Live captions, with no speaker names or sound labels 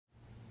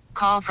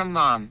call from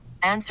mom.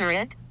 Answer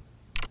it.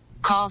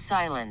 Call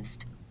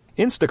silenced.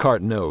 Instacart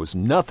knows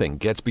nothing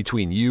gets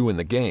between you and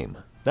the game.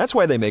 That's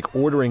why they make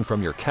ordering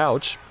from your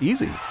couch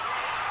easy.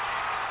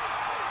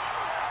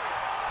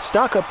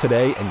 Stock up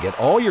today and get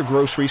all your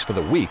groceries for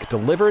the week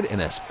delivered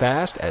in as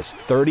fast as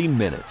 30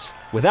 minutes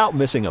without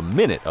missing a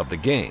minute of the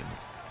game.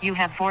 You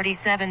have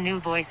 47 new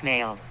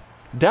voicemails.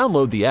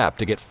 Download the app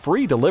to get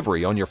free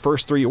delivery on your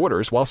first 3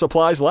 orders while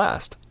supplies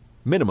last.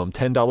 Minimum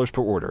 $10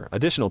 per order.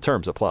 Additional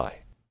terms apply.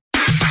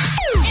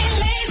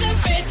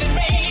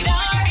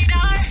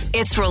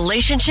 It's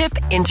Relationship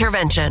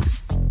Intervention.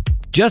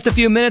 Just a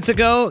few minutes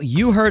ago,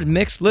 you heard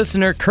Mixed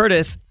listener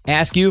Curtis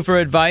ask you for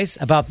advice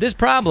about this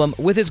problem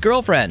with his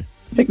girlfriend.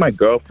 I think my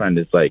girlfriend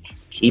is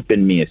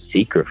keeping me a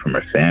secret from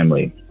her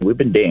family. We've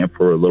been dating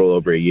for a little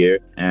over a year,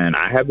 and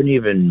I haven't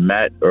even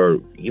met or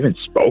even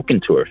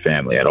spoken to her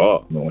family at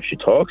all. When she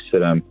talks to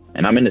them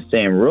and I'm in the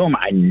same room,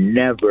 I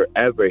never,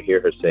 ever hear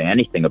her say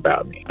anything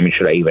about me.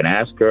 Should I even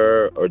ask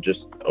her or just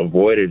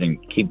avoid it and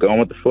keep going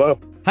with the flow?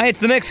 Hi, it's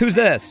The Mix. Who's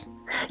this?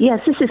 Yes,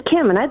 this is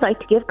Kim, and I'd like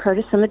to give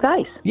Curtis some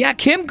advice. Yeah,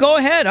 Kim, go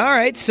ahead. All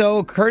right,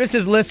 so Curtis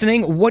is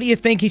listening. What do you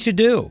think he should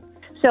do?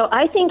 So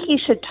I think he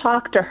should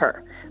talk to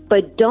her,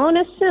 but don't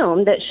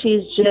assume that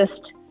she's just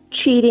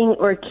cheating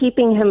or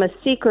keeping him a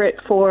secret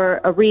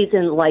for a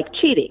reason like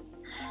cheating.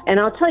 And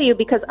I'll tell you,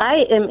 because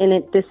I am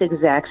in this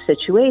exact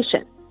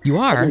situation. You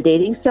are? I've been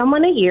dating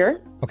someone a year.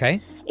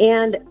 Okay.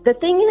 And the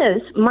thing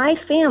is, my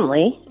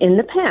family in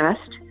the past,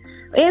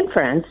 and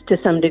friends to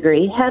some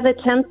degree, have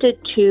attempted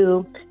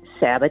to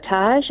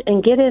sabotage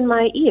and get in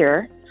my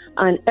ear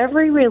on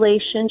every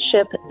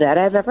relationship that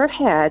I've ever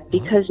had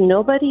because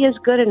nobody is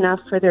good enough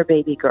for their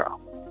baby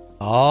girl.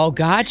 Oh,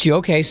 got you.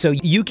 Okay, so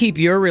you keep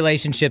your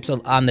relationships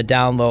on the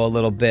down low a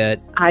little bit.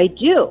 I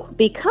do,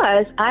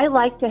 because I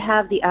like to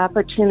have the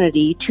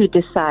opportunity to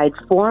decide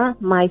for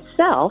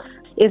myself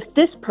if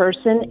this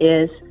person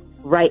is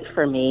right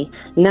for me,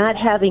 not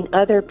having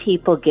other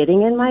people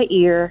getting in my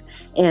ear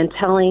and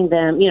telling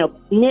them,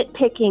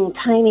 nitpicking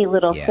tiny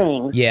little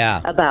things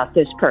about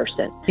this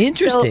person.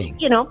 Interesting.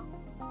 So,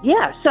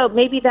 so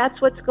maybe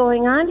that's what's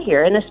going on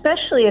here. And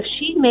especially if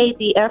she made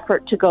the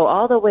effort to go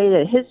all the way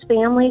to his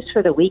family's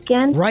for the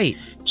weekend. Right.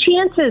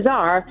 Chances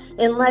are,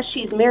 unless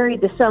she's married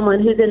to someone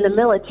who's in the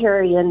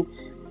military and,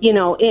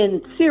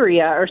 in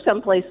Syria or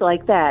someplace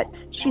like that,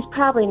 she's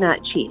probably not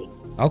cheating.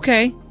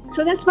 Okay.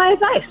 So that's my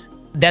advice.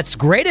 That's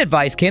great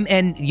advice, Kim.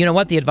 And you know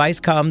what? The advice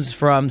comes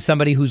from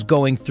somebody who's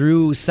going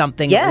through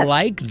something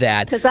like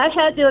that. Because I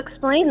had to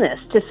explain this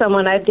to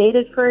someone I've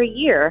dated for a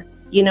year,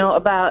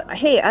 about,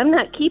 hey, I'm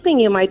not keeping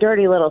you my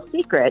dirty little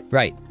secret.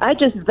 Right. I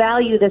just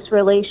value this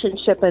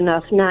relationship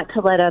enough not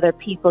to let other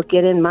people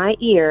get in my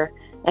ear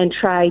and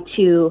try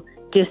to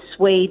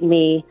dissuade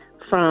me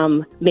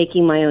from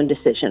making my own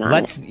decision on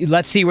it.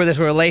 Let's see where this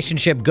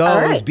relationship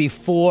goes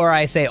before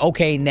I say,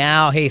 okay,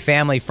 now, hey,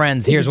 family,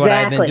 friends, here's what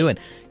I've been doing.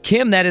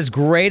 Kim, that is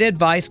great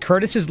advice.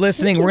 Curtis is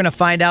listening. We're going to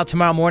find out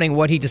tomorrow morning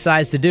what he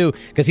decides to do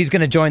because he's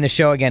going to join the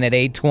show again at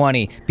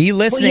 8:20. Be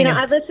listening. Well,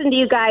 I listen to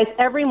you guys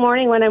every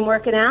morning when I'm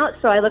working out,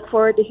 so I look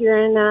forward to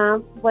hearing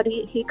what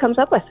he comes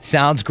up with.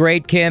 Sounds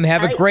great, Kim.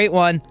 Have a great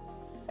one.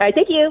 All right,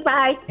 thank you.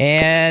 Bye.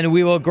 And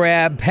we will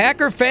grab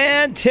Packer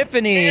fan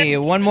Tiffany.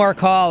 One more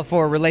call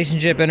for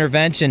relationship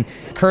intervention.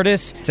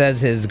 Curtis says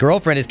his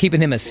girlfriend is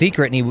keeping him a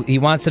secret, and he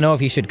wants to know if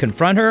he should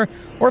confront her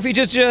or if he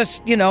just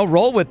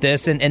roll with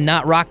this and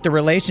not rock the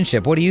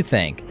relationship. What do you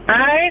think?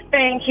 I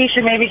think he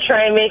should maybe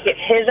try and make it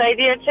his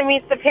idea to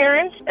meet the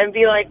parents and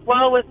be like,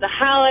 well, with the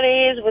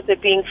holidays, with it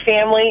being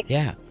family,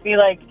 be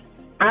like,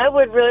 I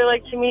would really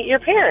like to meet your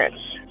parents.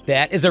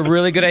 That is a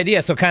really good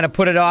idea. So kind of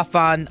put it off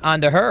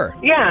onto her.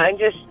 Yeah, and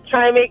just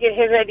try and make it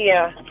his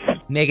idea.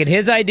 Make it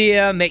his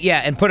idea,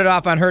 and put it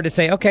off on her to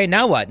say, okay,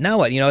 now what? Now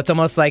what? It's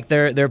almost like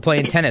they're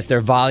playing tennis.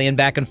 They're volleying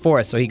back and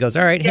forth. So he goes,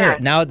 all right, here,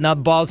 now the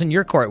ball's in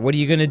your court. What are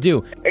you going to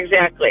do?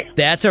 Exactly.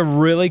 That's a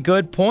really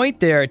good point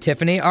there,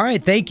 Tiffany. All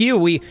right, thank you.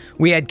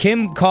 We had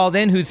Kim called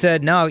in who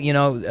said, no,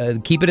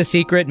 keep it a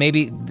secret.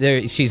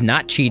 Maybe she's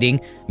not cheating.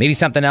 Maybe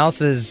something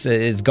else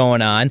is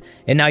going on.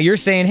 And now you're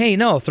saying, hey,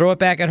 no, throw it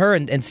back at her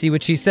and see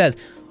what she says.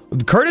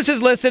 Curtis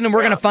is listening, and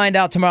we're going to find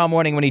out tomorrow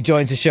morning when he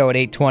joins the show at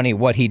 8:20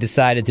 what he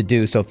decided to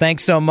do. So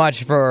thanks so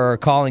much for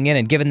calling in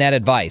and giving that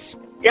advice.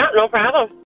 Yeah, no problem.